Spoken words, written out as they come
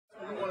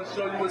want to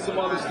show you with some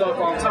other stuff.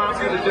 Tom's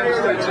going to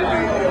demonstrate to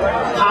you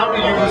how we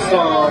use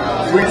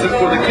Reason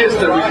for the kits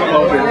that we come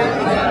up with.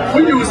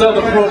 We use other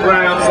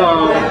programs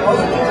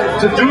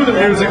to do the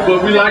music,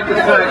 but we like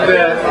the fact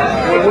that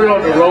when we're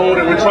on the road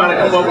and we're trying to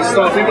come up with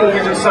stuff, even when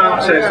we do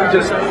sound checks, we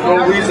just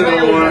throw Reason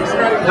on,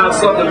 have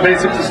something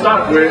basic to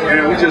start with,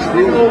 and we just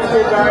groove.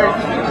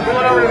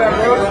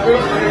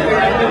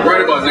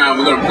 Right about now,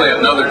 we're going to play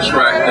another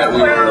track that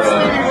we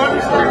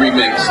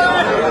remixed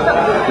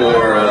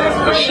for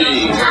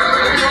Machine.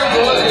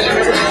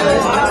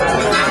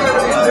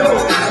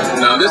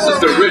 Now, this is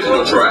the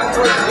original track.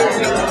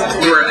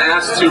 We were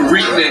asked to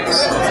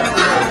remix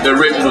the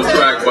original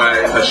track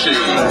by Machine,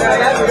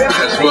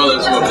 as well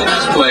as what we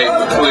just played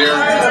for Clear.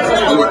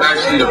 We were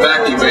actually the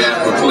backing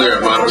band for Clear,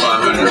 about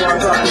 500.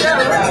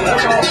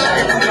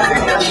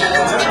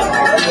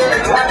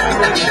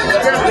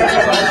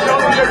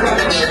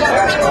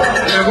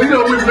 And we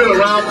know we've been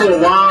around for a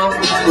while.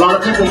 A lot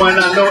of people might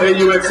not know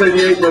AUX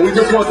 88, but we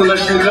just want to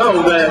let you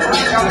know that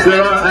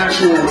there are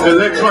actual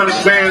electronic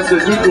bands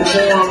that do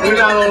perform. We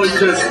not only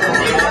just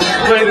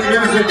play the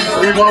music,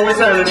 we've always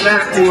had a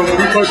knack for it when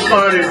we first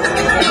started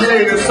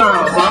creating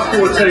sounds. Our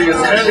forte is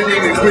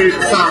editing and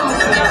creating sounds.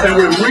 And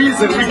with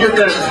Reason, we get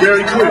that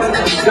very quick.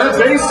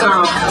 That bass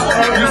sound,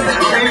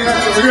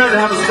 you had to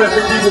have a special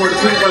keyboard to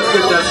pretty much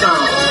get that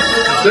sound.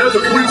 There's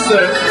a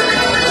preset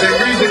and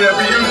Reason that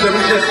we use that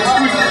we just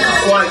tweak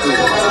slightly.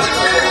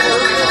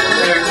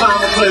 And Tom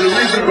will play the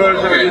Reason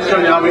version and just show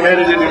you how we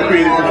edited and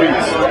created the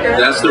beats.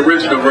 That's the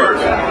original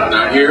version.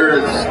 Now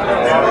here is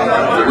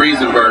the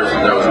Reason version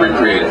that was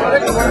recreated.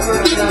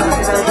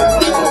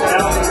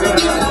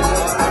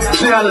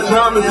 See how the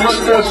drum is much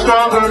more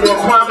stronger, more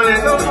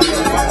prominent?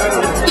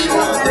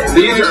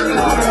 We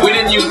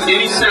didn't use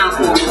any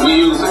samples. We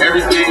used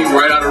everything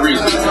right out of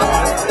Reason.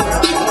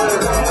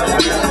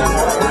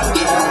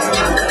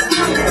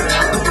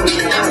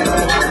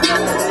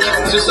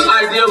 Just an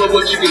ideal of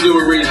what you can do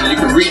with Reason. You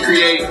can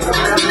recreate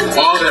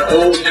all that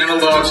old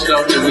analog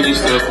stuff that we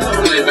used to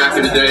play back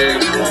in the day.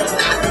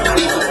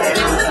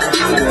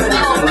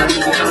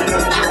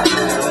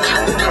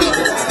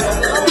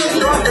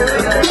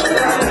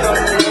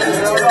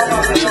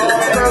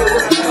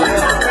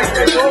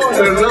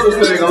 And another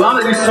thing, a lot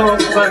of these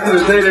songs back in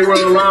the day, they were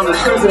around the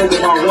tempo of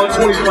about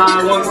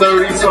 125,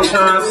 130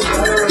 sometimes.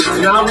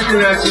 Now we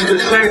can actually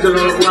just change it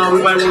up. Now we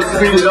might want to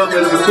speed it up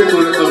at a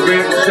particular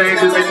event, change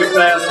it, make it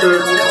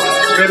faster.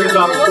 Maybe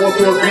about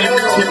 4/4 beat,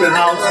 keep it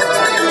house.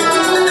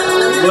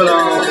 But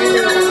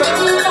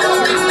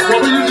what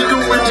we usually do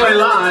when we play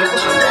live,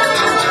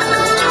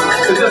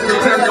 it just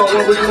depends on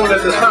what we're doing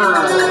at the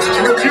time.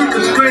 We'll mute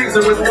the strings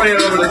and we're playing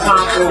over the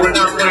top, or we're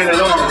not playing at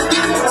all.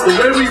 The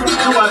way we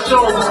do our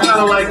shows is kind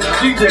of like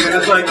DJing.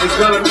 It's like it's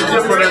gonna be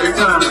different every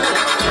time.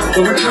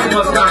 So we pretty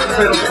much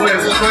concentrate on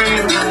playing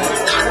strings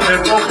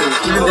and vocals.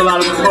 We use a lot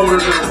of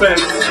recorders and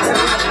effects.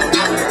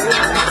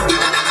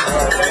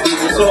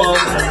 So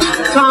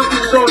Tom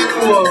can show you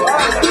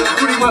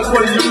pretty much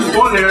what he used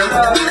on there.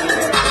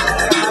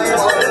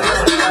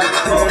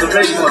 The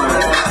bass line.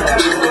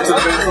 Go to the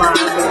bass line.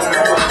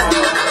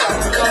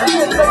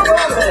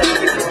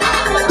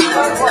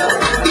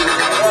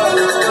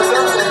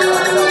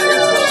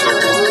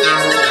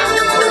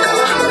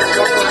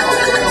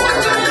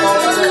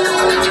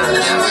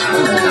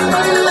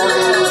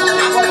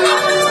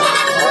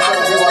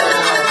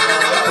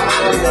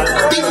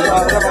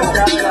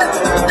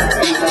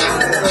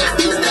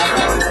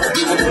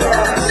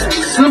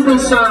 Simple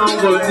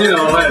sound, but you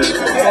know, hey.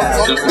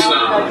 Simple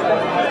sound.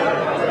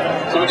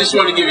 So we just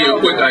want to give you a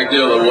quick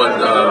idea of what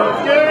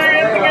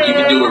you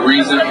can do with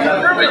Reason. You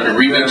can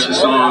remix your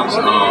songs,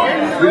 some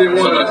of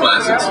the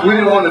classics. We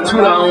didn't want to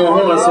toot our own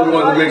horn, so we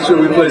wanted to make sure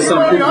we play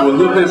some people a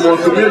little bit more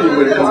familiar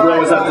with it, because we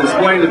always have to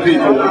explain to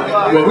people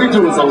what we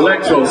do is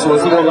electro, so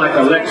it's more like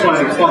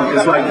electronic funk.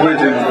 It's like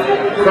bridging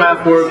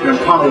Kraftwerk and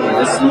Power.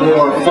 It's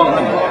more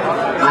funky.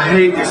 I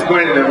hate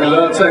explaining it. We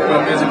love techno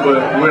music,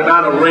 but we're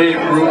not a rave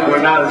group.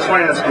 We're not a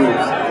trance group.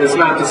 It's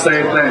not the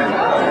same thing.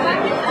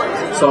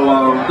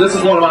 So this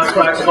is one of our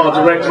tracks called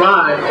Direct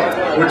Drive,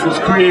 which was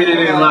created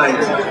in like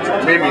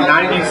maybe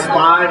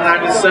 95,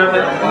 97.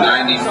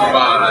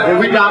 95. And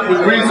we got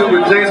with Reason,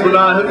 with James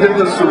Bernard hit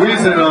us for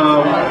Reason.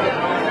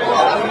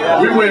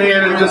 We went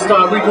in and just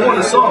started redoing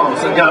the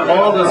songs and got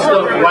all the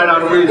stuff right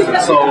out of Reason.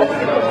 So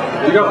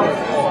here you go.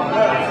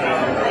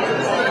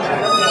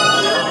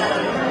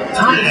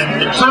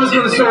 Tom's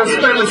going to show us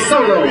famous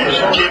solo.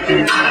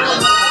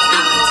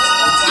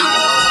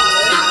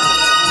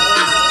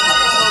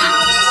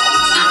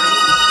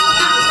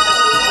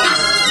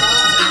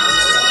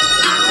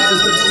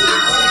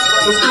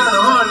 It's kind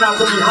of hard not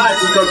to be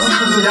hyped because we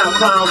usually have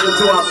crowds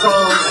into our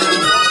songs,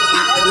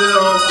 you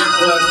know,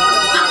 but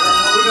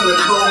we're going to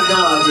tone it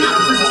down a bit.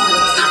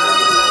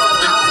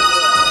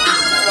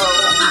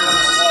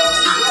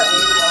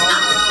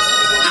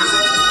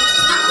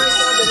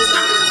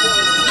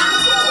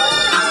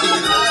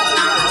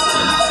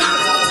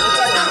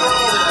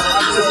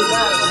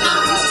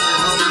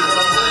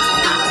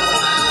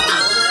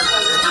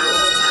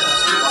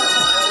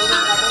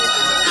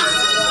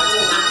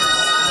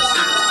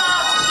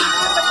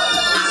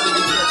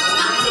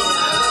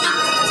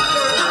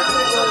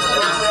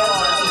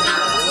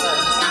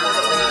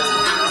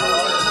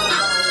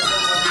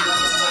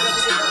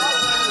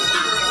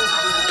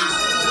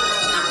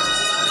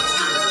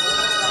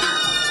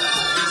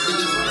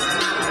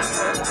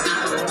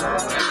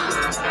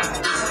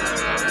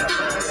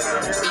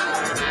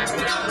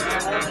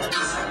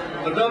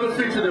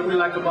 feature that we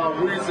like about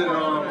Reason.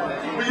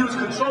 We use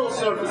control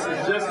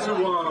surfaces just to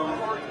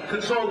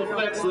control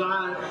effects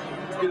live,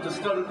 get the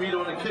stutter beat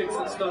on the kicks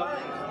and stuff.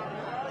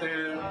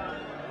 And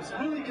it's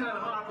really kind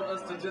of hard for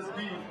us to just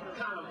be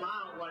kind of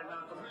loud right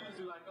now.